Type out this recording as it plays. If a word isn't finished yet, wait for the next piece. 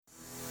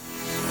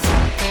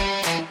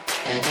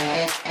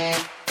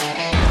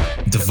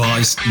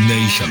Device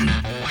Nation.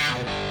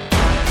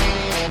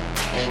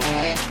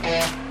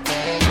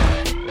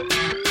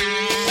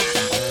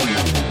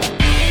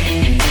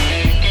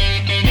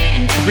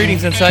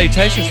 Greetings and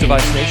salutations,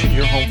 Device Nation,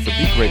 your home for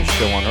the greatest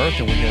show on earth,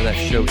 and we know that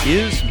show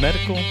is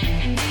medical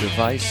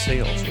device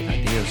sales, with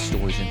ideas,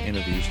 stories, and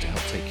interviews to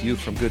help take you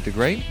from good to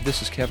great.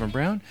 This is Kevin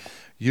Brown,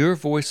 your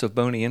voice of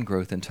bony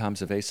ingrowth in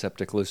times of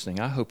aseptic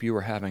loosening. I hope you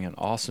are having an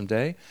awesome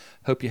day.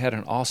 Hope you had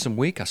an awesome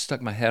week. I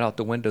stuck my head out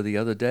the window the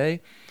other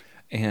day,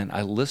 and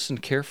I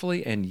listened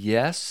carefully, and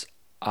yes,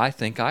 I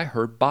think I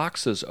heard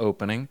boxes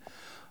opening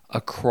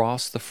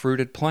across the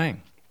fruited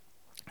plain.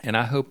 And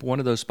I hope one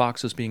of those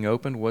boxes being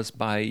opened was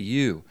by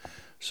you.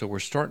 So we're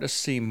starting to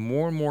see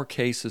more and more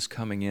cases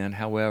coming in.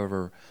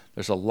 However,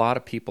 there's a lot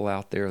of people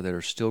out there that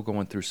are still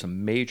going through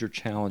some major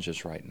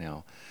challenges right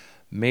now.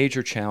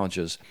 Major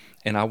challenges.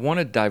 And I want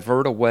to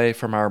divert away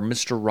from our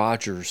Mr.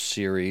 Rogers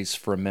series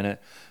for a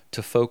minute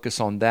to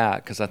focus on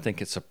that because I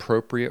think it's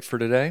appropriate for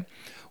today.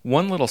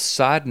 One little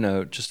side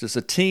note, just as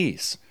a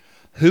tease.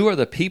 Who are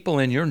the people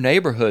in your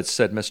neighborhood,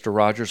 said Mr.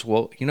 Rogers.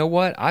 Well, you know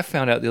what? I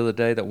found out the other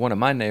day that one of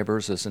my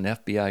neighbors is an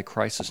FBI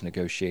crisis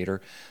negotiator.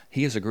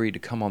 He has agreed to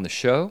come on the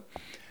show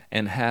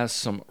and has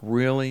some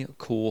really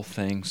cool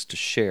things to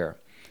share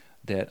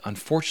that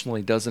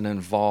unfortunately doesn't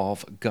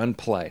involve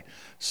gunplay.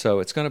 So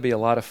it's going to be a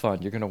lot of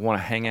fun. You're going to want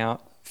to hang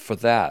out for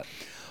that.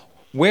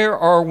 Where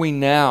are we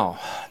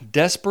now?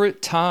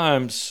 Desperate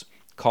times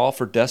call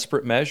for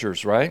desperate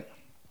measures, right?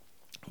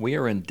 We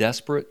are in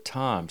desperate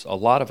times. A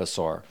lot of us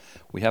are.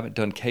 We haven't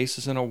done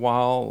cases in a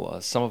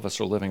while. Some of us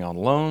are living on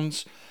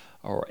loans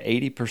or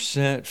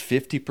 80%,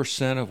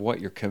 50% of what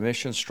your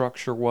commission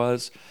structure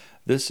was.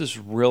 This is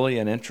really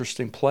an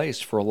interesting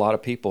place for a lot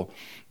of people.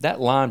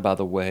 That line, by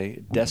the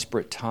way,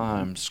 desperate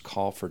times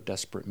call for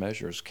desperate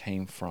measures,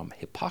 came from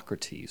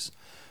Hippocrates,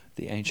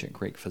 the ancient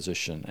Greek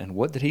physician. And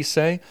what did he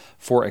say?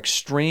 For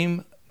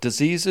extreme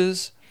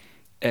diseases,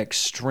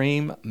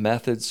 extreme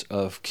methods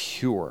of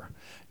cure.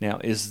 Now,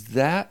 is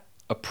that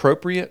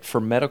appropriate for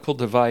medical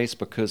device?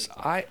 Because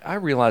I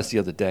realized the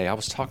other day, I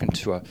was talking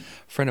to a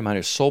friend of mine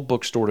who sold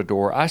bookstore to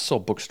door. I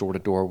sold bookstore to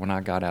door when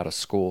I got out of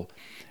school,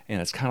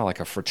 and it's kind of like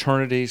a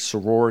fraternity,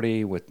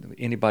 sorority with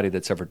anybody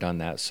that's ever done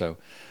that. So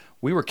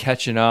we were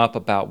catching up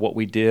about what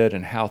we did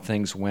and how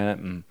things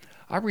went, and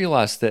I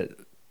realized that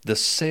the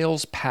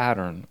sales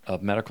pattern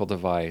of medical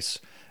device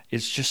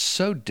is just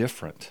so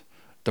different.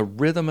 The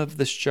rhythm of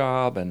this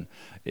job, and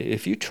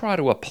if you try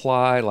to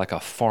apply like a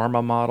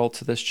pharma model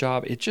to this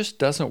job, it just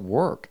doesn't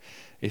work.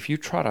 If you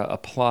try to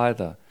apply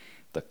the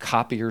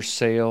copier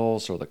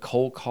sales or the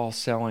cold call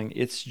selling,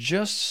 it's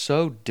just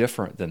so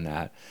different than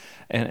that.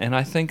 And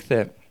I think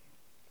that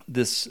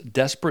this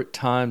desperate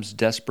times,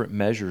 desperate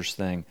measures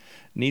thing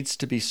needs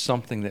to be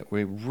something that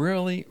we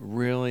really,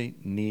 really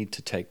need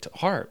to take to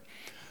heart,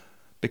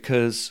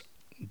 because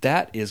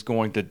that is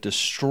going to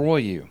destroy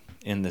you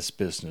in this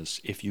business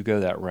if you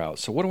go that route.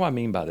 So what do I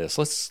mean by this?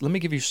 Let me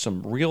give you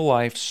some real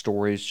life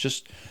stories,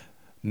 just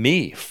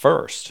me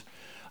first.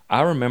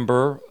 I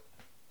remember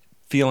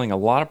feeling a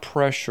lot of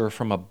pressure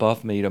from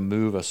above me to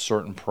move a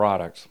certain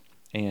product.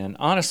 And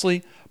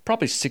honestly,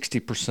 probably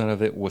 60%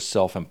 of it was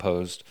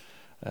self-imposed.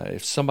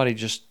 If somebody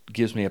just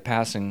gives me a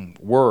passing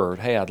word,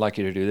 hey, I'd like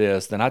you to do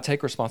this, then I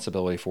take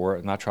responsibility for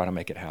it and I try to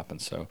make it happen.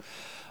 So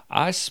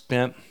I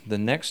spent the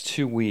next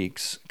 2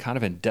 weeks kind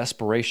of in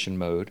desperation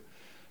mode,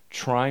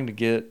 trying to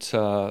get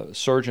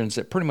surgeons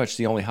at pretty much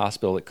the only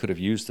hospital that could have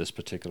used this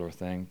particular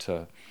thing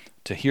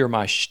to hear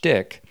my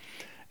shtick.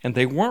 And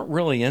they weren't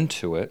really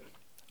into it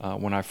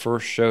when I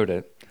first showed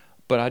it,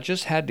 but I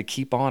just had to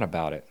keep on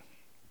about it.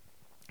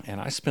 And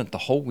I spent the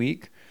whole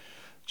week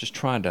just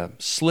trying to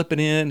slip it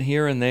in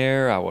here and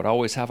there. I would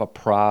always have a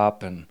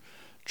prop and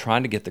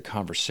trying to get the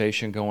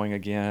conversation going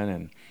again.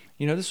 And,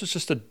 this was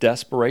just a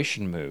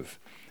desperation move.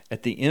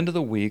 At the end of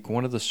the week,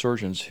 one of the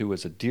surgeons, who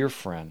was a dear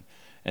friend,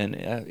 and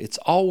it's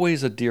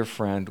always a dear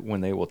friend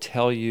when they will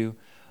tell you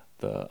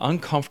the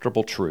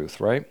uncomfortable truth,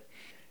 right?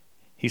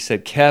 He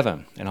said,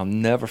 Kevin, and I'll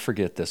never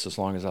forget this as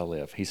long as I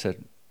live. He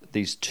said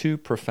these two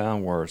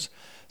profound words,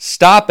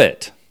 stop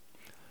it,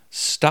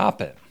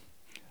 stop it.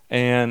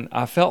 And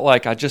I felt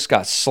like I just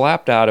got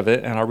slapped out of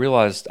it, and I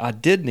realized I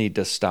did need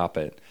to stop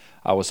it.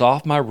 I was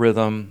off my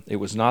rhythm. It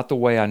was not the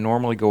way I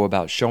normally go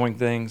about showing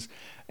things.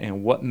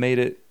 And what made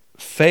it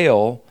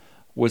fail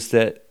was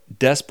that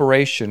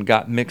desperation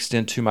got mixed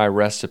into my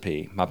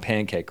recipe, my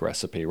pancake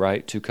recipe,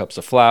 right? 2 cups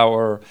of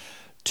flour,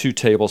 2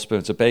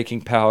 tablespoons of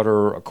baking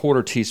powder, a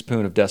 1/4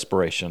 teaspoon of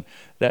desperation.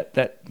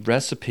 That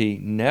recipe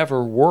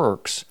never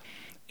works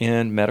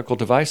in medical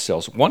device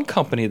sales. One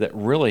company that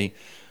really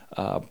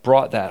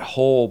brought that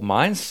whole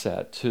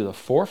mindset to the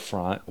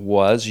forefront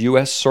was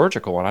U.S.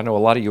 Surgical. And I know a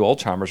lot of you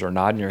old-timers are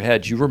nodding your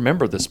heads. You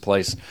remember this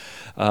place.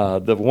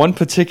 The one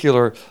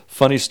particular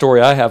funny story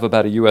I have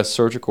about a U.S.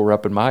 Surgical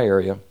rep in my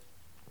area,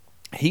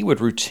 he would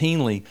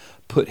routinely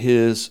put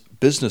his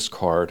business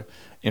card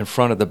in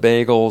front of the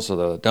bagels or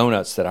the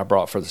donuts that I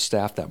brought for the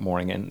staff that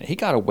morning, and he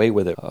got away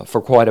with it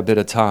for quite a bit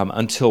of time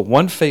until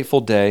one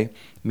fateful day,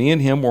 me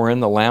and him were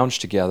in the lounge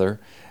together,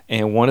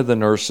 and one of the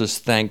nurses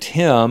thanked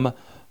him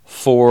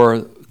for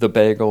the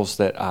bagels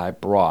that I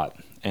brought.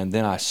 And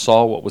then I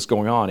saw what was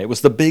going on. It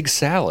was the big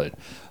salad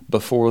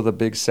before the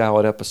big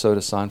salad episode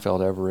of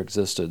Seinfeld ever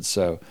existed.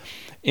 So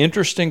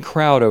interesting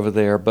crowd over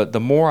there, but the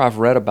more I've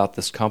read about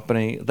this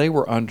company, they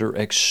were under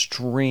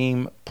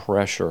extreme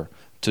pressure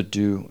to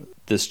do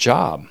this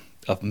job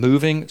of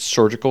moving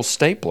surgical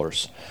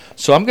staplers.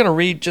 So I'm going to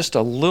read just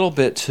a little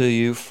bit to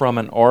you from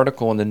an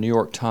article in the New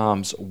York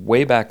Times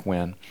way back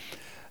when,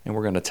 and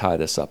we're going to tie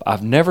this up.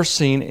 "I've never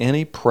seen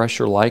any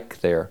pressure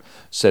like there,"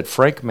 said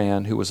Frank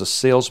Mann, who was a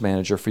sales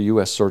manager for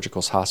U.S.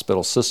 Surgical's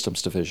Hospital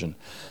Systems Division.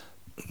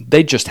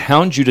 "They'd just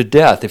hound you to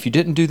death. If you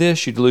didn't do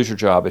this, you'd lose your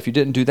job. If you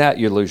didn't do that,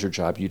 you'd lose your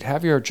job. You'd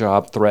have your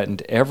job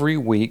threatened every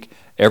week,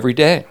 every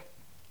day."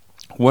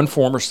 One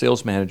former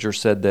sales manager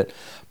said that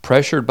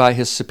pressured by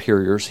his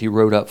superiors, he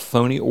wrote up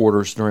phony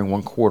orders during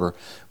one quarter.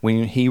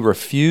 When he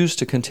refused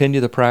to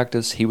continue the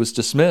practice, he was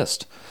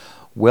dismissed.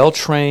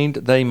 Well-trained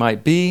they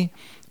might be,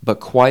 but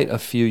quite a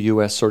few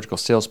U.S. surgical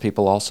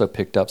salespeople also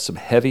picked up some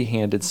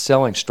heavy-handed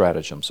selling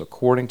stratagems.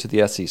 According to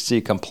the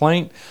SEC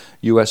complaint,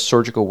 U.S.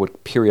 Surgical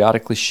would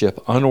periodically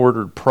ship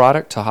unordered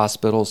product to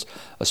hospitals,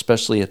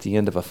 especially at the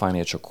end of a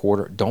financial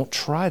quarter. Don't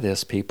try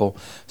this, people.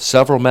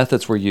 Several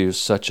methods were used,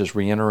 such as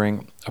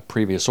re-entering a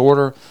previous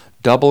order,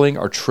 doubling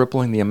or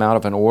tripling the amount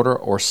of an order,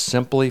 or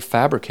simply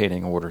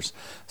fabricating orders.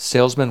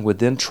 Salesmen would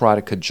then try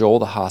to cajole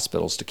the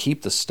hospitals to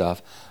keep the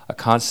stuff, a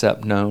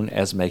concept known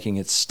as making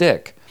it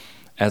stick.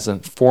 As a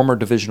former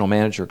divisional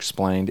manager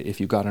explained,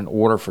 if you got an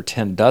order for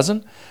 10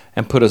 dozen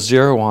and put a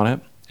 0 on it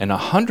and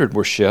 100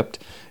 were shipped,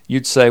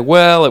 you'd say,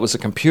 well, it was a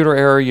computer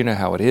error, you know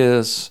how it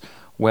is.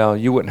 Well,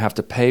 you wouldn't have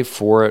to pay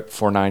for it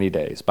for 90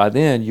 days. By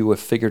then, you would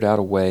have figured out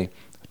a way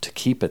to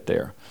keep it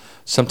there.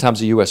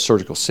 Sometimes a U.S.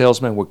 surgical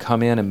salesman would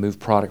come in and move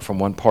product from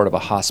one part of a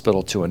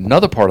hospital to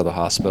another part of the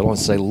hospital and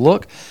say,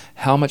 look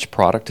how much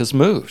product has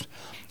moved.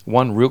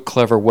 One real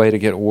clever way to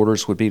get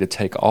orders would be to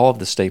take all of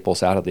the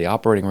staples out of the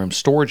operating room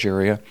storage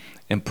area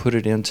and put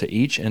it into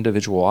each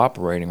individual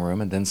operating room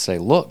and then say,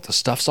 look, the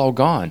stuff's all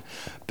gone.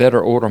 Better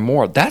order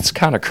more. That's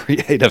kind of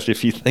creative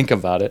if you think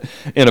about it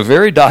in a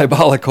very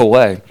diabolical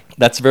way.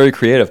 That's very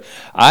creative.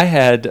 I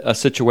had a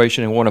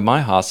situation in one of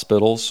my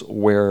hospitals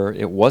where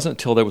it wasn't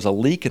until there was a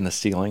leak in the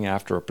ceiling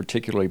after a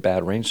particularly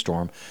bad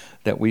rainstorm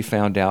that we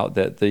found out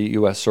that the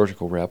U.S.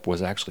 surgical rep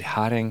was actually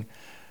hiding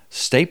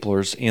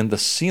staplers in the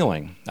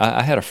ceiling.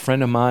 I had a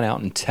friend of mine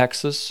out in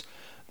Texas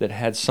that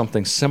had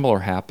something similar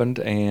happened,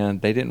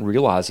 and they didn't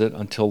realize it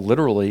until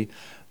literally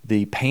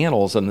the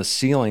panels on the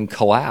ceiling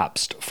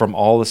collapsed from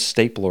all the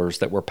staplers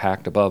that were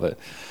packed above it.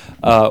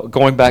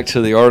 Going back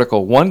to the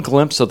article, one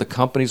glimpse of the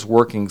company's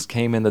workings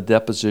came in the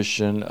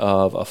deposition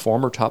of a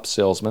former top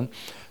salesman.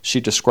 She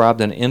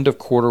described an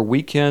end-of-quarter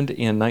weekend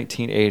in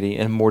 1980.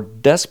 In more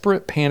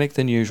desperate panic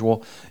than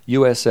usual,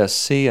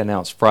 USSC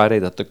announced Friday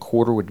that the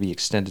quarter would be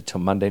extended to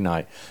Monday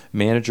night.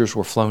 Managers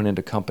were flown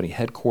into company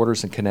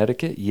headquarters in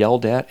Connecticut,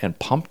 yelled at and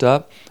pumped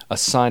up,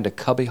 assigned a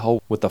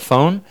cubbyhole with a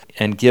phone,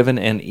 and given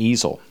an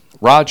easel.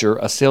 Roger,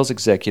 a sales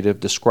executive,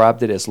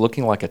 described it as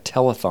looking like a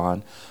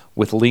telethon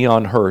with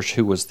Leon Hirsch,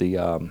 who was the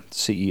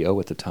CEO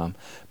at the time,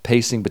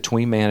 pacing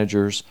between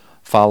managers,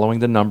 following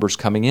the numbers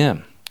coming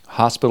in.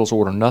 Hospitals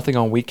order nothing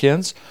on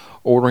weekends.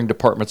 Ordering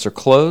departments are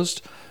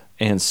closed,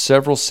 and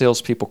several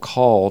salespeople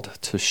called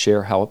to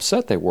share how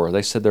upset they were.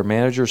 They said their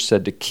managers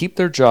said to keep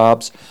their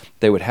jobs,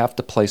 they would have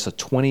to place a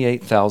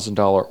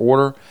 $28,000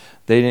 order.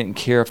 They didn't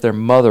care if their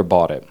mother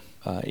bought it.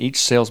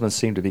 Each salesman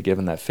seemed to be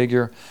given that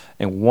figure,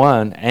 and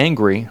one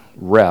angry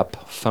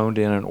rep phoned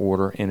in an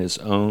order in his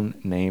own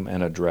name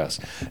and address.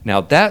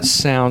 Now, that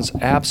sounds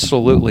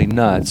absolutely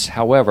nuts.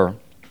 However,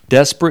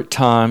 desperate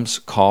times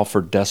call for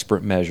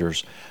desperate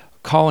measures.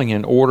 Calling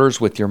in orders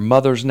with your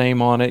mother's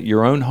name on it,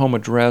 your own home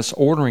address,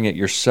 ordering it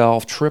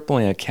yourself,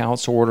 tripling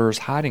accounts orders,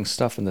 hiding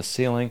stuff in the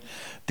ceiling.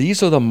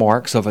 These are the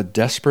marks of a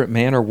desperate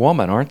man or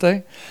woman, aren't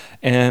they?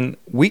 And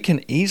we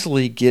can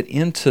easily get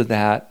into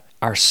that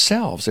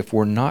ourselves if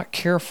we're not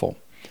careful.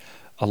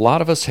 A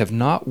lot of us have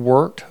not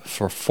worked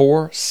for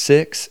 4,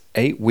 6,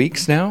 8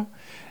 weeks now,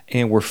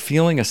 and we're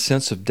feeling a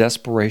sense of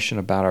desperation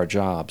about our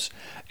jobs.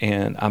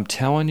 And I'm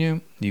telling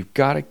you, you've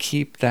got to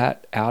keep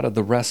that out of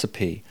the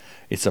recipe.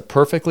 It's a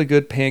perfectly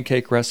good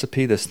pancake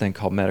recipe, this thing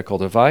called medical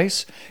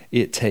device.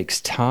 It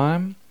takes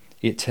time,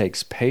 it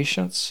takes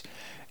patience,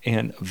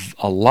 and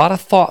a lot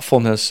of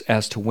thoughtfulness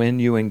as to when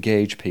you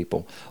engage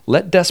people.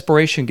 Let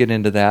desperation get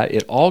into that.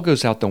 It all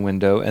goes out the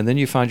window, and then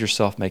you find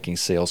yourself making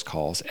sales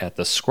calls at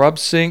the scrub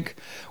sink,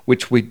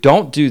 which we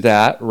don't do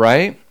that,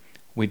 right?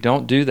 We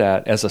don't do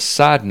that. As a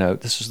side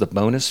note, this is the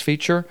bonus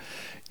feature.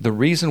 The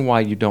reason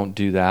why you don't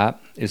do that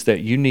is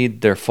that you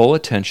need their full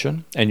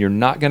attention, and you're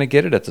not going to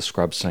get it at the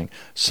scrub sink.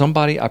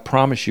 Somebody, I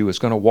promise you, is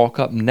going to walk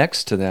up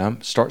next to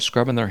them, start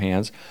scrubbing their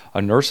hands.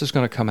 A nurse is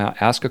going to come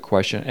out, ask a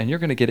question, and you're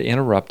going to get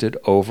interrupted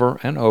over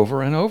and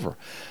over and over.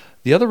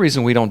 The other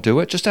reason we don't do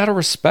it, just out of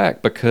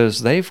respect,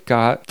 because they've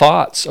got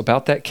thoughts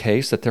about that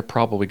case that they're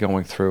probably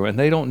going through, and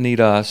they don't need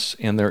us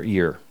in their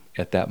ear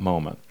at that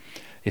moment.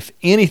 If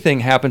anything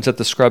happens at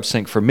the scrub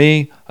sink for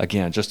me,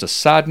 again, just a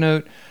side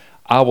note,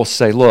 I will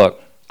say,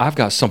 look, I've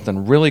got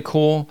something really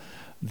cool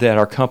that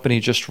our company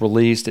just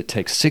released. It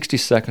takes 60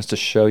 seconds to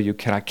show you.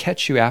 Can I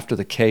catch you after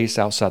the case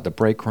outside the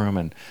break room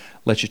and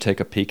let you take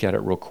a peek at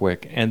it real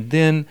quick? And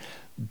then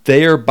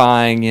they're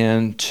buying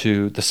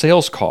into the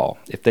sales call.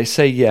 If they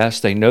say yes,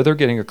 they know they're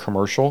getting a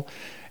commercial,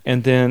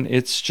 and then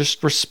it's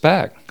just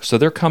respect. So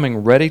they're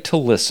coming ready to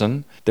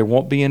listen. There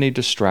won't be any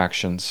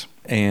distractions,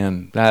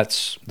 and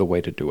that's the way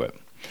to do it.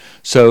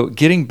 So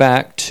getting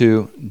back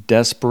to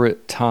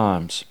desperate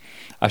times,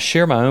 I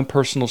share my own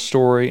personal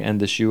story and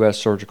this U.S.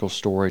 surgical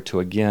story to,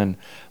 again,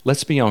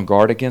 let's be on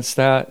guard against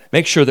that.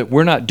 Make sure that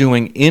we're not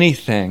doing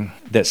anything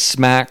that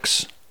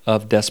smacks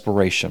of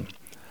desperation.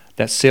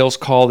 That sales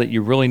call that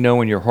you really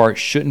know in your heart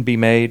shouldn't be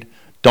made,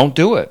 don't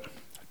do it.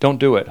 Don't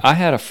do it. I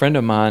had a friend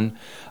of mine,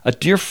 a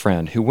dear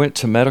friend, who went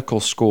to medical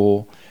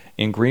school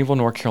in Greenville,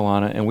 North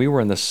Carolina, and we were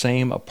in the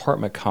same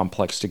apartment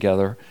complex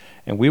together,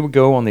 and we would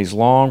go on these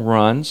long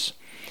runs.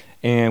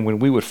 And when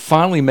we would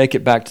finally make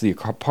it back to the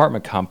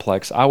apartment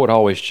complex, I would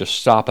always just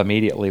stop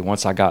immediately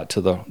once I got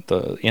to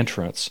the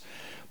entrance.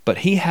 But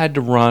he had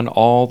to run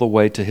all the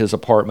way to his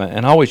apartment,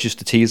 and I always used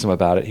to tease him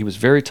about it. He was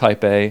very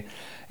type A,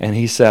 and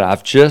he said,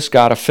 I've just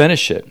got to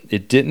finish it.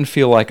 It didn't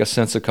feel like a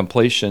sense of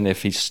completion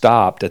if he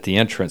stopped at the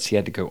entrance. He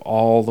had to go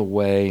all the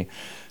way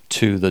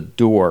to the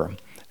door.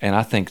 And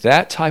I think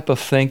that type of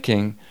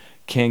thinking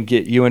can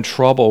get you in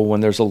trouble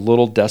when there's a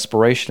little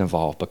desperation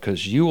involved,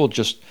 because you will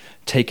just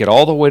take it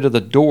all the way to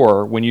the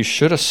door when you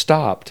should have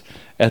stopped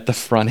at the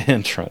front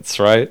entrance,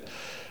 right?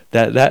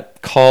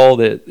 That call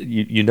that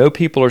you know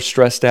people are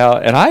stressed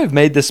out. And I have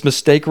made this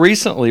mistake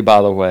recently,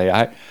 by the way.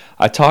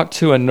 I talked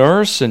to a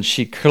nurse, and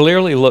she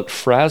clearly looked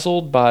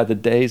frazzled by the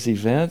day's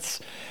events.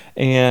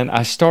 And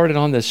I started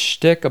on this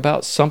shtick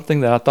about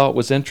something that I thought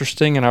was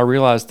interesting, and I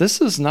realized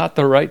this is not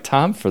the right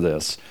time for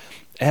this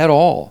at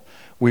all.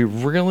 We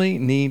really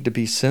need to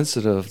be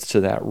sensitive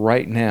to that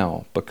right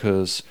now,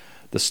 because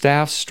the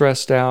staff's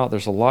stressed out.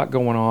 There's a lot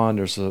going on.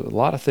 There's a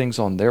lot of things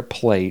on their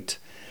plate.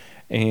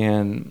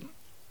 And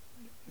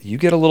you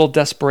get a little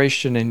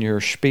desperation in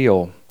your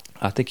spiel,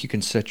 I think you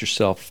can set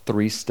yourself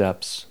 3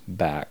 steps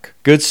back.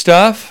 Good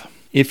stuff.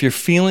 If you're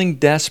feeling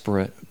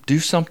desperate, do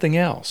something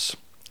else.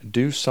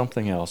 Do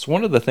something else.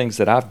 One of the things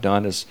that I've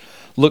done is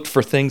looked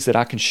for things that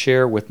I can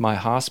share with my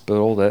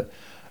hospital that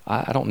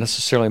I don't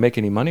necessarily make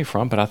any money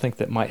from, but I think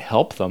that might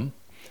help them.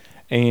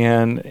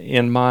 And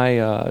in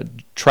my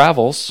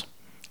travels,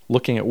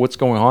 looking at what's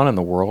going on in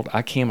the world,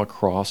 I came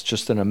across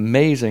just an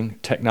amazing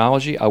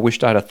technology. I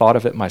wished I'd have thought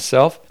of it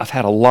myself. I've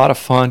had a lot of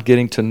fun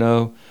getting to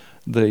know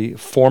the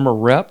former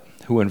rep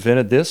who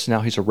invented this. Now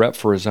he's a rep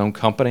for his own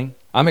company.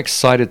 I'm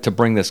excited to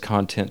bring this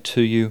content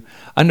to you.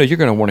 I know you're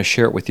going to want to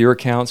share it with your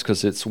accounts,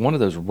 because it's one of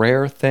those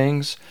rare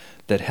things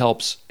that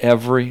helps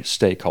every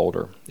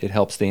stakeholder. It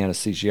helps the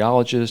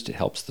anesthesiologist, it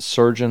helps the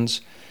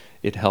surgeons,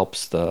 it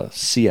helps the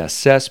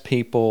CSS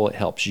people, it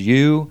helps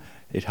you,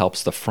 it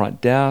helps the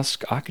front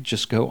desk. I could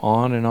just go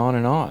on and on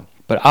and on.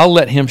 But I'll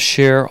let him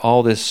share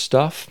all this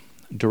stuff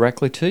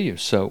directly to you.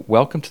 So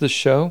welcome to the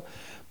show,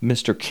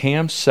 Mr.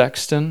 Cam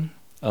Sexton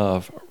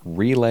of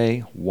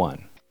Relay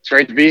One. It's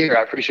great to be here.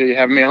 I appreciate you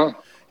having me on.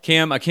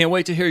 Cam, I can't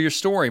wait to hear your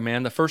story,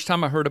 man. The first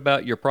time I heard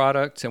about your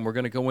product, and we're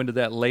going to go into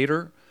that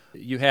later,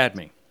 you had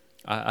me.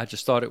 I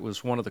just thought it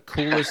was one of the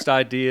coolest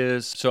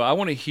ideas. So I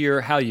want to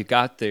hear how you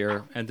got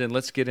there, and then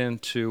let's get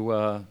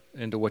into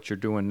what you're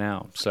doing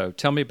now. So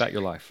tell me about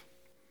your life.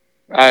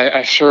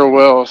 I sure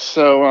will.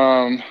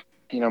 So,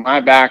 my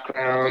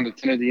background,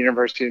 attended the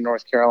University of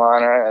North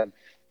Carolina and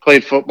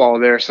played football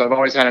there. So I've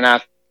always had an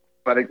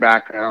athletic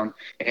background.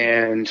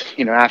 And,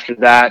 after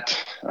that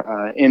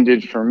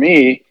ended for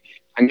me,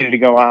 I needed to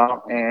go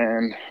out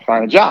and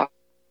find a job.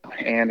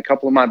 And a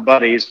couple of my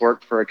buddies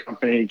worked for a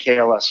company,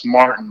 KLS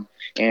Martin,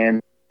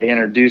 and they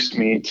introduced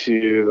me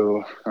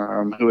to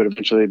who would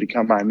eventually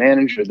become my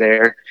manager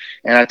there.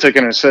 And I took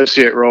an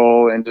associate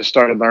role and just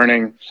started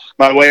learning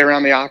my way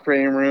around the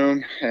operating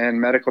room and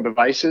medical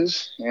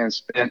devices, and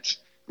spent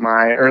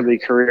my early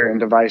career in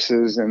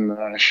devices in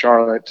the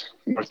Charlotte,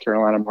 North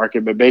Carolina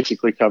market, but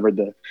basically covered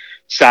the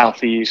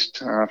Southeast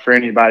for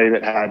anybody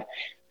that had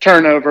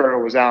turnover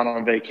or was out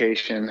on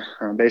vacation,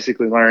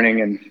 basically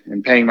learning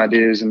and paying my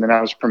dues. And then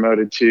I was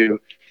promoted to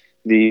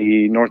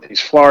the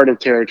Northeast Florida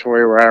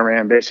territory, where I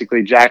ran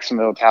basically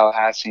Jacksonville,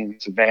 Tallahassee,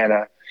 and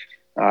Savannah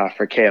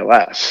for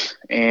KLS.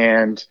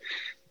 And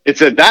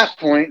it's at that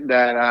point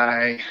that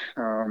I,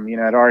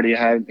 I'd already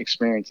had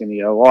experience in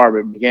the OR,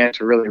 but began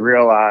to really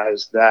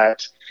realize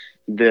that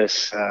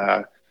this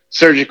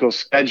surgical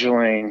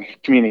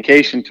scheduling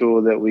communication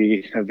tool that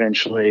we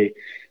eventually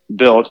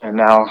built and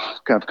now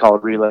kind of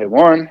called Relay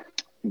One,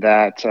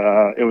 that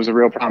it was a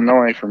real problem not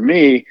only for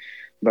me,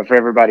 but for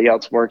everybody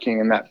else working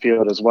in that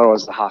field, as well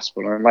as the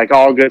hospital. And like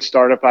all good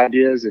startup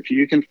ideas, if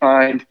you can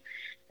find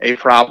a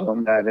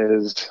problem that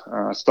is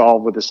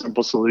solved with a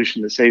simple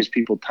solution that saves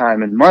people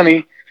time and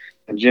money,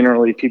 and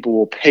generally people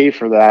will pay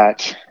for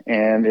that,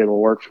 and it'll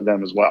work for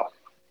them as well.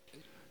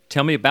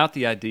 Tell me about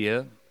the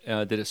idea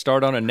Did it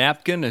start on a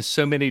napkin, as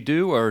so many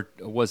do, or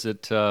was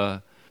it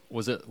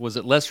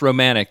less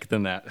romantic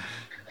than that?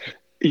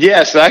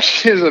 Yes,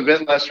 actually, is a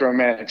bit less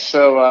romantic.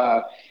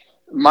 So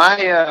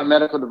my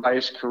medical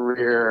device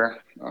career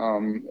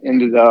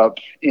ended up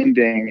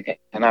ending,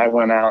 and I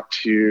went out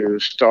to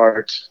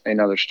start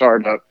another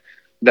startup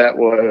that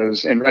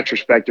was, in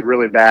retrospect, a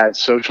really bad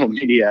social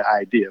media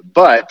idea,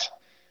 but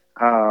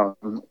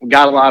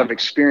got a lot of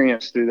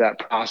experience through that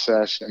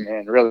process,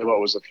 and really what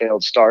was a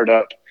failed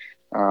startup.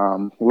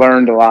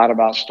 Learned a lot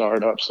about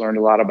startups, learned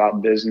a lot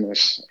about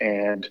business,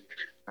 and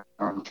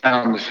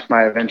found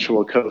my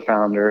eventual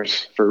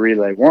co-founders for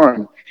Relay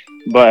One.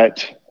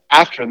 But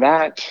after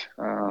that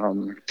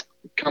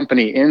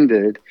company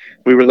ended,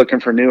 we were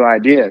looking for new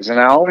ideas. And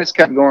I always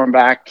kept going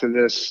back to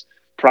this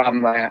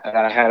problem that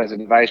I had as a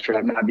device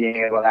rep, not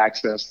being able to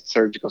access the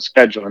surgical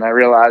schedule. And I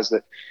realized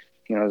that,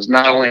 it was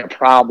not only a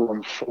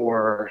problem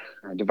for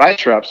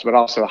device reps, but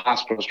also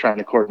hospitals trying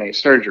to coordinate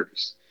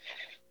surgeries.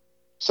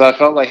 So I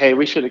felt like, hey,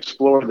 we should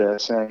explore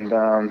this. And,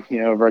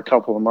 over a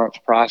couple of months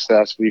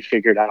process, we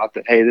figured out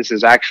that, hey, this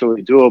is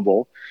actually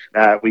doable,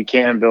 that we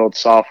can build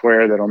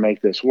software that'll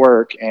make this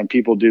work, and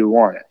people do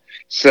want it.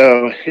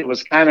 So it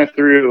was kind of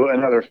through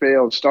another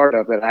failed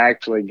startup that I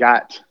actually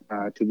got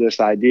to this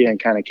idea and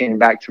kind of came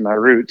back to my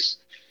roots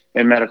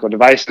in medical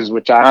devices,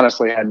 which I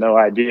honestly had no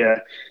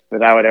idea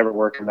that I would ever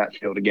work in that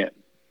field again.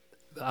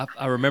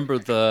 I remember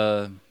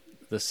the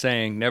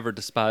saying, never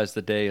despise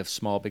the day of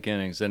small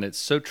beginnings. And it's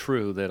so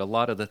true that a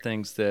lot of the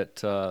things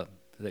that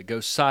go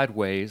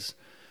sideways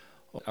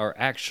are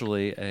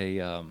actually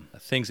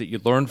things that you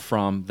learn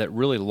from that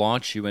really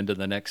launch you into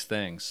the next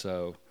thing.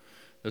 So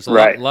there's a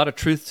lot of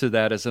truth to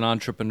that as an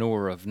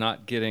entrepreneur, of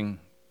not getting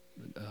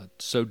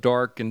so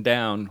dark and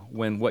down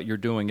when what you're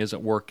doing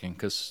isn't working,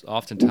 because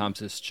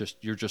oftentimes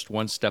you're just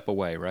one step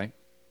away, right?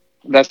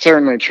 That's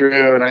certainly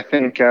true. And I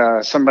think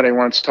somebody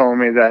once told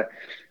me that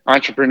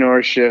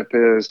entrepreneurship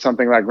is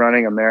something like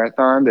running a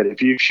marathon, that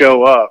if you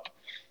show up,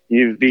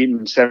 you've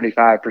beaten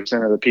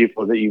 75% of the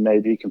people that you may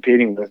be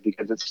competing with,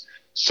 because it's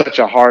such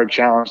a hard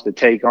challenge to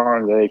take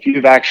on, that if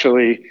you've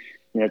actually,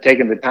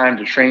 taken the time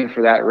to train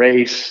for that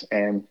race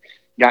and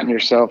gotten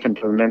yourself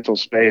into the mental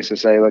space to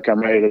say, look, I'm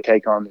ready to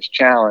take on this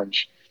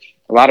challenge.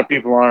 A lot of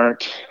people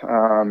aren't,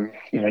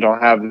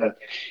 don't have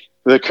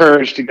the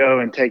courage to go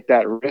and take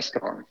that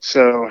risk on.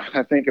 So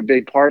I think a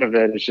big part of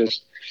it is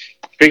just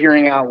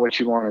figuring out what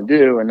you want to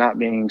do and not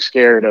being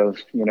scared of,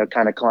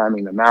 kind of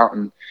climbing the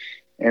mountain.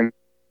 And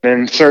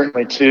then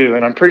certainly too,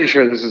 and I'm pretty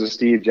sure this is a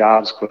Steve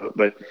Jobs quote,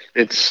 but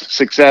it's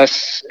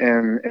success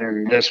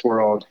in this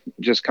world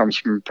just comes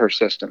from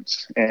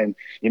persistence. And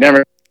you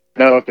never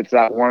know if it's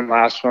that one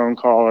last phone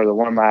call or the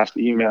one last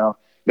email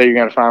that you're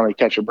going to finally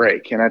catch a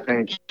break. And I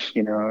think,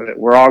 that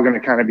we're all going to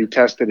kind of be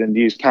tested in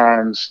these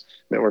times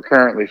that we're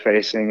currently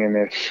facing.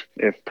 And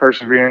if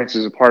perseverance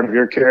is a part of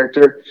your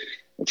character,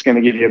 it's going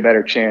to give you a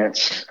better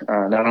chance,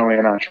 not only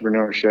in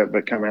entrepreneurship,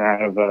 but coming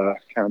out of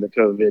kind of the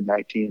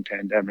COVID-19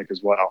 pandemic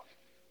as well.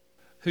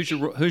 Who's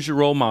your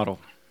role model?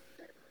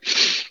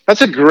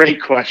 That's a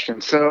great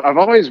question. So I've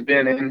always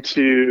been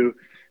into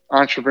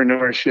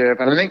entrepreneurship,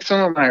 and I think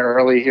some of my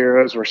early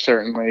heroes were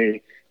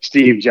certainly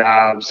Steve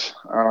Jobs.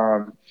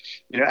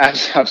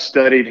 As I've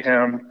studied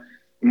him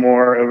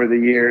more over the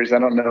years, I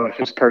don't know if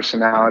his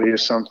personality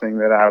is something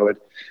that I would,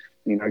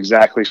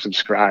 exactly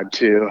subscribe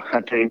to.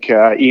 I think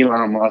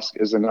Elon Musk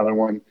is another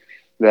one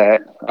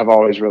that I've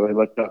always really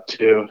looked up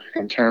to,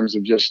 in terms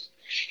of just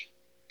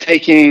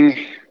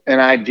taking an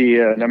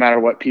idea, no matter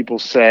what people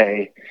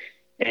say,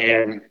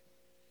 and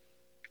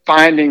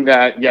finding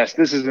that, yes,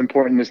 this is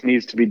important, this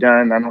needs to be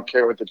done. I don't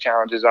care what the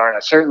challenges are, and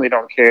I certainly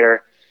don't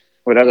care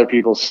what other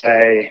people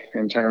say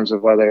in terms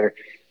of whether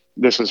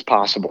this is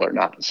possible or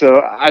not.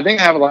 So I think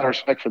I have a lot of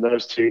respect for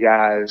those two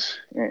guys,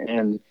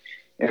 and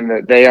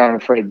that they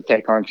aren't afraid to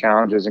take on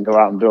challenges and go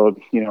out and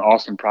build,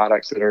 awesome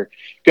products that are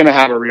going to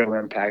have a real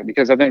impact.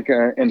 Because I think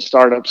in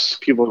startups,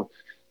 people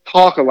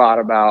talk a lot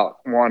about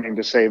wanting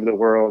to save the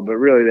world, but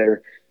really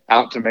they're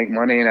out to make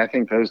money. And I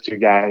think those two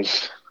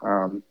guys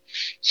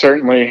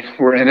certainly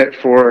were in it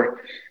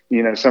for,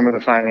 some of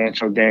the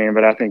financial gain,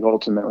 but I think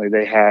ultimately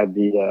they had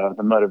the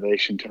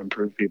motivation to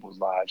improve people's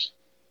lives.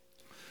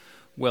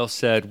 Well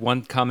said.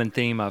 One common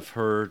theme I've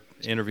heard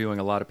interviewing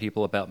a lot of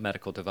people about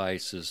medical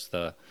devices,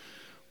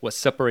 what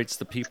separates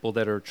the people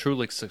that are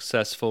truly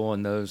successful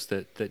and those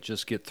that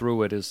just get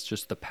through it is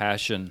just the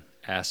passion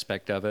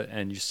aspect of it.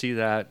 And you see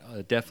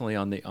that definitely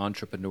on the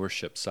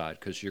entrepreneurship side,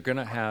 because you're going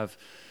to have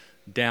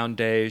down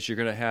days, you're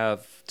going to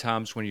have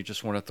times when you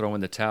just want to throw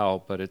in the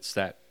towel, but it's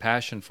that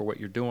passion for what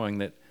you're doing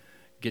that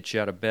gets you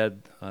out of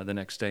bed the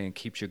next day and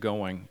keeps you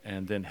going,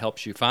 and then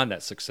helps you find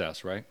that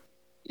success, right?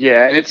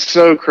 Yeah, and it's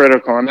so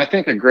critical. And I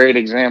think a great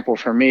example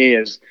for me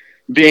is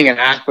being an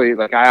athlete.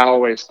 Like, I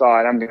always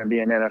thought I'm going to be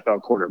an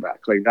NFL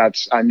quarterback. Like,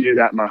 I knew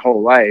that my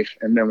whole life.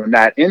 And then when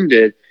that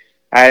ended,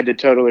 I had to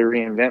totally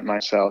reinvent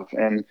myself.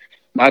 And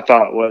my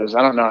thought was,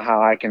 I don't know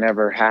how I can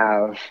ever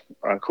have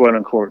a quote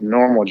unquote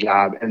normal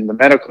job. And the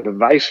medical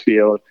device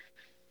field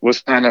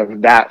was kind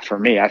of that for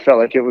me. I felt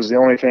like it was the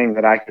only thing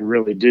that I could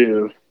really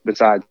do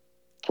besides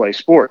play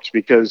sports,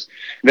 because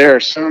there are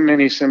so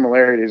many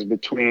similarities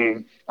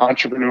between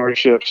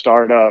entrepreneurship,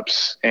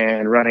 startups,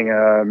 and running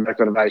a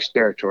medical device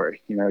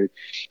territory.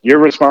 You're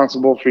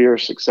responsible for your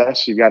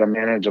success. You've got to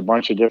manage a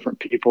bunch of different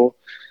people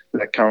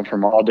that come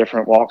from all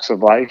different walks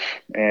of life,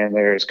 and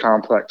there's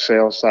complex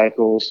sales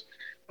cycles,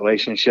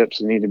 relationships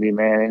that need to be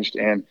managed.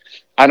 And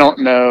I don't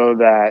know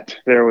that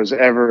there was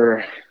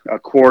ever a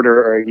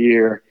quarter or a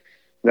year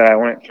that I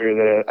went through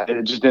that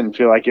it just didn't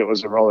feel like it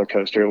was a roller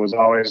coaster. It was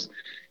always,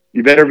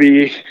 you better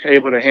be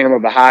able to handle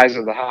the highs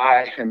of the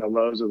high and the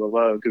lows of the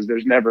low, because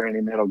there's never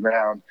any middle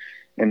ground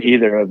in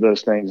either of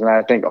those things. And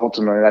I think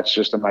ultimately that's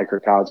just a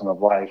microcosm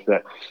of life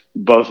that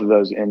both of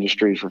those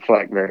industries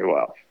reflect very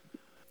well.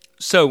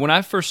 So when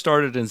I first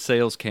started in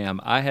sales, Cam,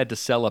 I had to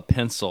sell a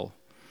pencil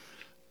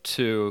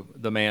to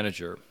the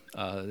manager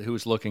who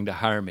was looking to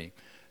hire me.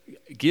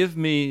 Give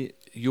me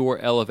your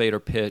elevator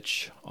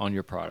pitch on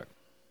your product.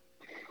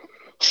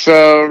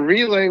 So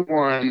Relay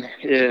One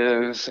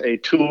is a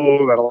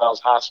tool that allows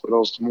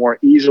hospitals to more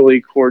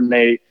easily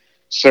coordinate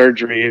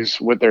surgeries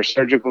with their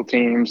surgical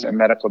teams and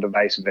medical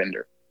device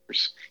vendors.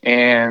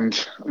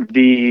 And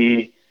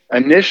the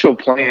initial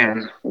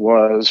plan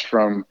was,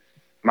 from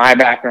my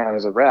background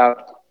as a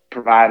rep,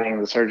 providing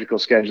the surgical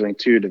scheduling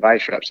to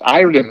device reps.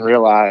 I didn't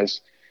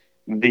realize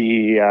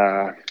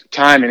the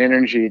time and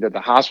energy that the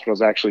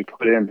hospitals actually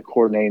put into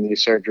coordinating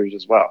these surgeries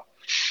as well.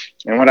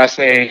 And what I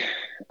say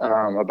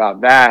about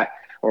that,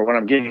 or what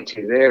I'm getting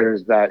to there,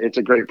 is that it's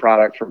a great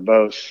product for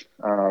both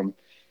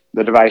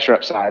the device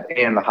rep side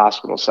and the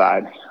hospital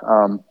side.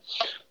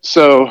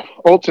 So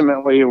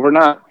ultimately, we're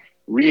not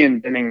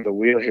reinventing the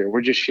wheel here.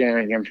 We're just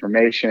sharing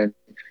information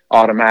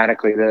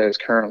automatically that is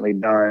currently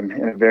done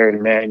in a very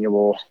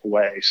manual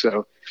way.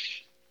 So,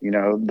 the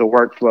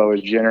workflow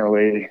is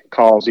generally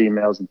calls,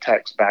 emails, and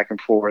texts back and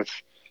forth.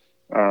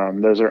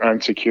 Those are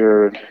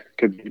unsecured,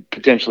 could be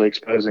potentially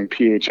exposing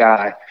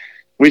PHI.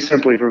 We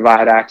simply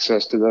provide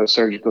access to those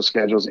surgical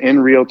schedules in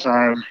real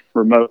time,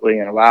 remotely,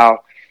 and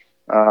allow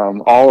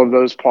all of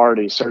those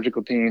parties,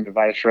 surgical team,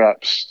 device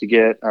reps, to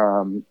get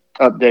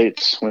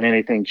updates when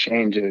anything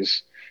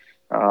changes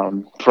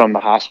from the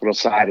hospital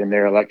side in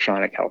their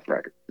electronic health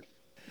record.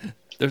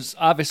 There's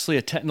obviously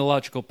a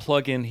technological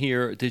plug-in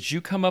here. Did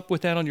you come up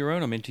with that on your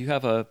own? I mean, do you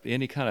have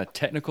any kind of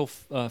technical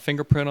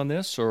fingerprint on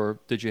this, or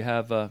did you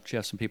have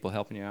some people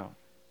helping you out?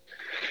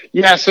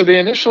 Yeah, so the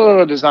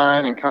initial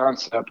design and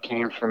concept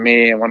came from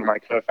me and one of my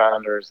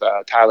co-founders,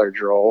 Tyler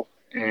Droll,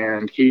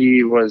 and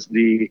he was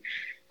the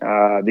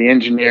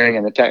engineering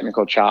and the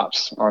technical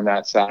chops on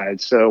that side.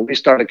 So we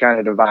started kind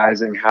of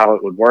devising how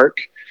it would work,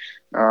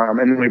 and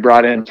then we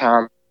brought in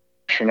Tom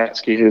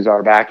Chernetsky, who's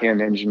our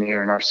back-end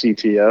engineer and our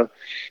CTO,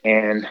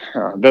 and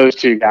those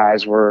two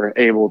guys were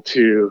able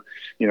to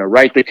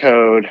write the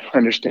code,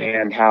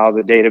 understand how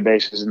the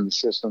databases and the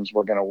systems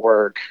were going to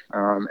work,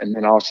 and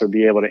then also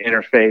be able to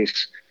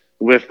interface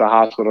with the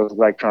hospital's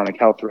electronic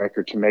health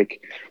record to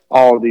make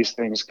all of these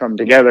things come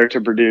together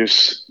to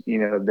produce,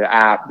 the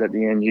app that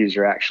the end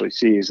user actually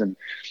sees. And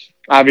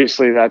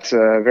obviously that's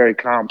a very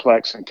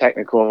complex and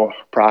technical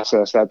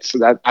process.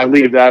 I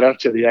leave that up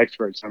to the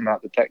experts. I'm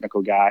not the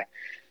technical guy.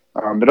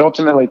 But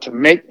ultimately, to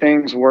make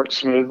things work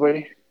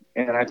smoothly,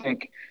 and I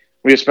think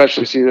we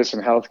especially see this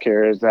in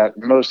healthcare, is that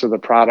most of the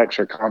products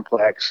are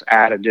complex,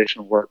 add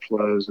additional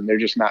workflows, and they're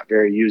just not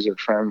very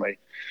user-friendly.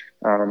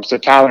 So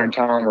Tyler and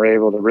Tom were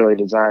able to really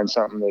design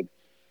something that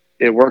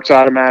it works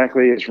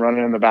automatically, it's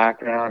running in the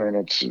background, and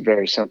it's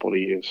very simple to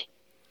use.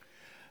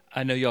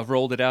 I know y'all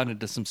rolled it out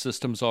into some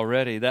systems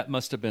already. That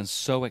must have been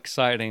so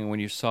exciting when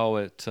you saw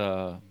it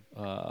come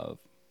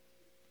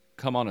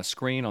on a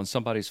screen on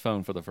somebody's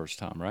phone for the first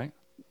time, right?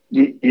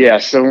 Yeah.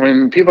 So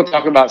when people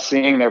talk about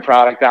seeing their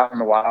product out in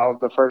the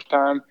wild the first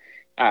time,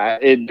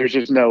 there's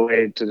just no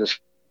way to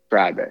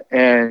describe it.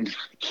 And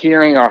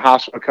hearing our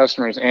hospital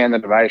customers and the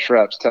device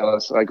reps tell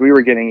us, like, we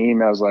were getting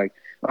emails like,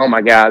 "Oh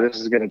my God, this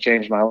is going to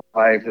change my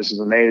life. This is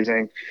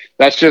amazing."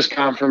 That's just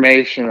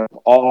confirmation of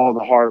all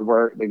the hard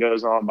work that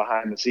goes on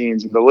behind the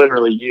scenes and the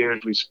literally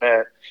years we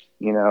spent,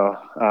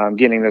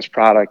 getting this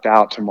product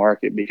out to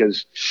market,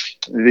 because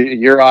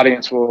your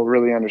audience will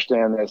really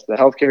understand this. The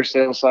healthcare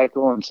sales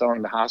cycle and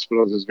selling to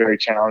hospitals is very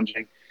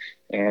challenging,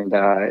 and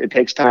it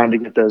takes time to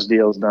get those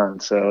deals done.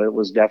 So it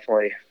was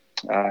definitely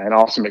an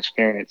awesome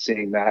experience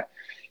seeing that,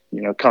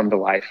 come to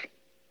life.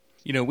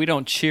 We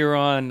don't cheer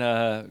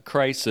on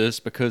crisis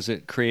because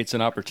it creates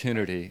an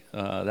opportunity.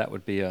 That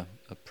would be a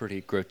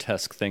pretty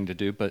grotesque thing to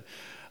do, but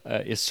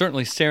it's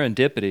certainly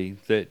serendipity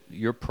that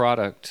your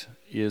product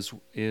is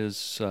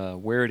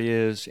where it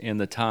is in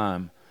the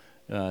time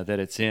that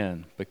it's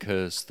in,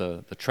 because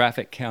the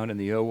traffic count in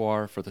the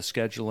OR for the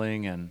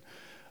scheduling and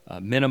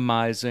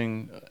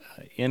minimizing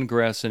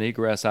ingress and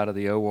egress out of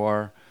the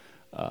OR,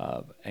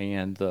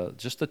 and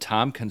just the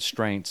time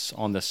constraints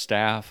on the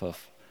staff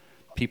of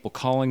people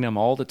calling them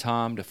all the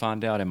time to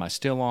find out, am I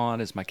still on?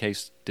 Is my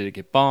case, did it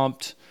get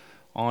bumped?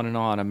 On and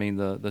on. I mean,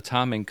 the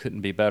timing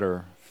couldn't be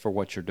better for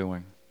what you're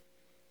doing.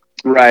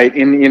 Right.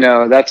 And,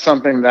 that's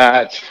something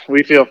that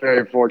we feel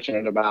very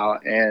fortunate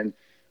about. And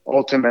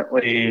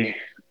ultimately,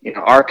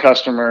 our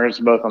customers,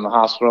 both on the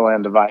hospital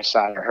and device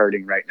side, are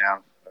hurting right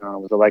now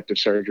with elective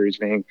surgeries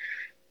being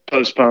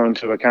postponed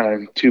to a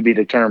kind of to be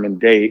determined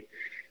date.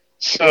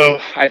 So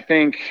I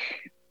think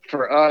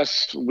for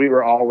us, we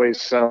were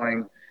always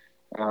selling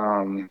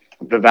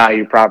the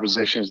value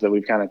propositions that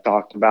we've kind of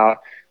talked about.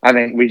 I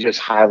think we just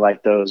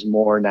highlight those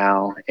more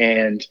now.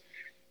 And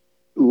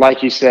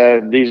like you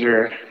said, these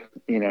are,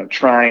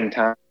 trying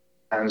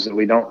times that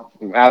we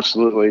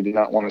absolutely do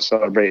not want to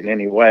celebrate in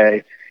any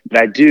way. But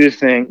I do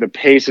think the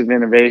pace of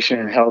innovation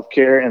in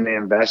healthcare and the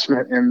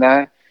investment in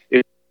that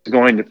is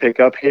going to pick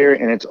up here,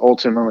 and it's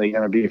ultimately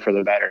going to be for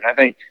the better. And I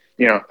think,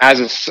 as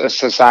a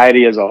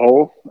society as a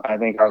whole, I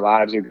think our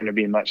lives are going to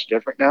be much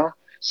different now.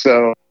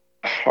 So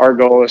our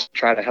goal is to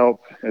try to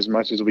help as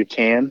much as we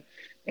can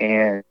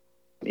and,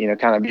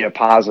 kind of be a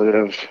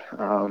positive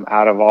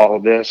out of all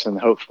of this. And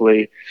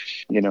hopefully,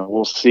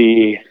 we'll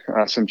see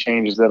some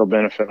changes that'll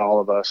benefit all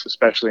of us,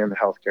 especially in the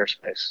healthcare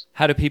space.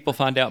 How do people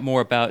find out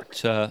more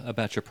about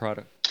your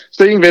product?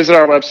 So you can visit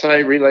our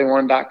website,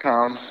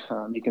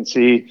 relay1.com. You can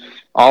see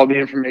all the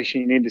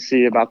information you need to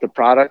see about the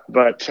product.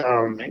 But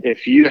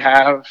if you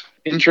have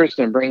interest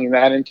in bringing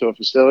that into a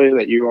facility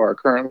that you are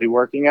currently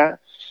working at,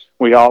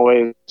 we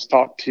always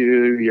talk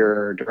to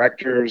your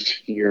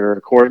directors,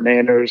 your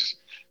coordinators.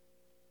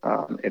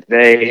 If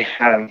they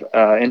have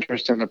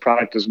interest in the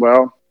product as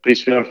well,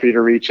 please feel free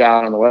to reach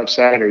out on the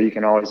website, or you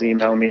can always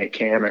email me at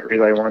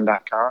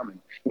cam@relay1.com. And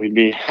we'd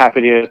be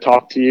happy to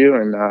talk to you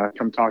and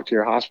come talk to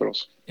your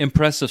hospitals.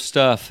 Impressive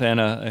stuff and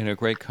a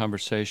great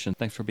conversation.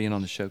 Thanks for being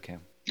on the show,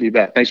 Cam. You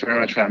bet. Thanks very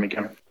much for having me,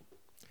 Cam.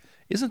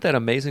 Isn't that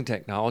amazing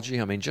technology?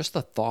 I mean, just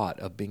the thought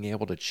of being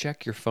able to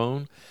check your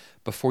phone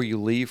before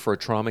you leave for a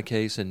trauma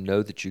case and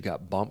know that you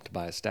got bumped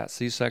by a stat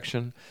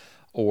C-section,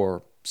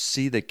 or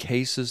see the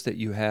cases that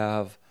you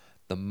have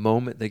the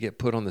moment they get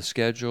put on the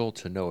schedule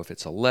to know if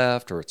it's a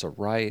left or it's a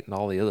right and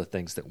all the other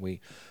things that we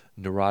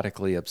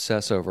neurotically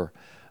obsess over.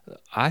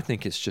 I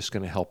think it's just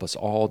going to help us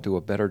all do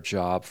a better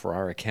job for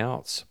our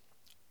accounts.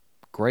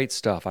 Great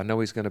stuff. I know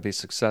he's going to be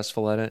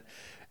successful at it,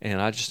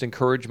 and I just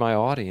encourage my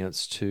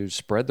audience to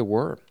spread the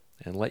word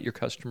and let your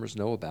customers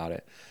know about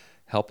it.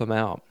 Help them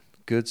out.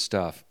 Good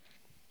stuff.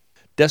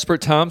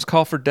 Desperate times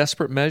call for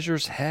desperate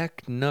measures?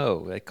 Heck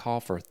no. They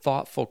call for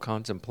thoughtful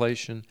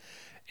contemplation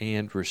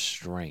and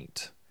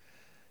restraint.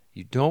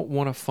 You don't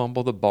want to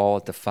fumble the ball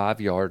at the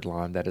 5-yard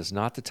line. That is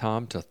not the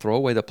time to throw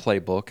away the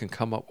playbook and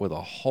come up with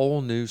a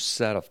whole new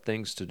set of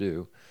things to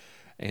do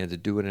and to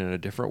do it in a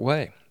different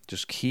way.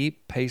 Just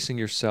keep pacing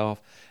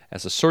yourself.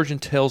 As a surgeon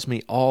tells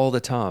me all the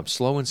time,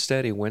 slow and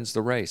steady wins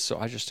the race. So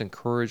I just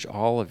encourage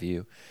all of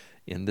you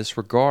in this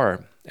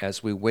regard,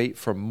 as we wait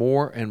for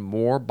more and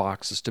more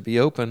boxes to be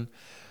open,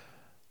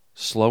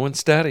 slow and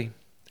steady.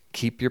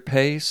 Keep your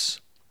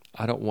pace.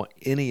 I don't want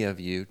any of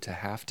you to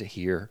have to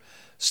hear,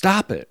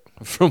 "Stop it,"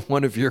 from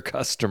one of your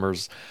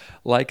customers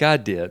like I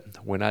did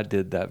when I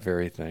did that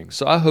very thing.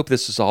 So I hope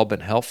this has all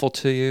been helpful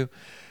to you.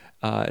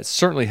 It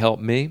certainly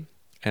helped me,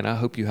 and I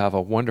hope you have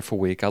a wonderful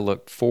week. I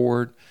look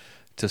forward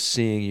to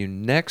seeing you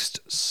next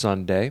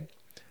Sunday.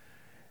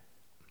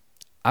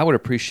 I would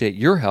appreciate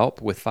your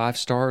help with 5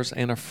 stars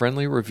and a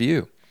friendly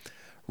review.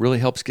 Really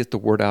helps get the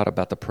word out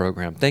about the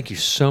program. Thank you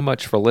so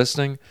much for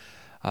listening.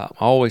 I'm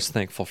always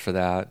thankful for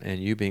that and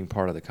you being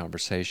part of the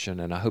conversation,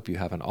 and I hope you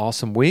have an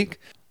awesome week.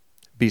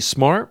 Be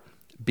smart,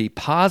 be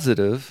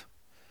positive,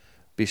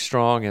 be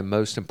strong, and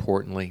most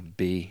importantly,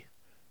 be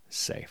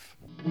safe.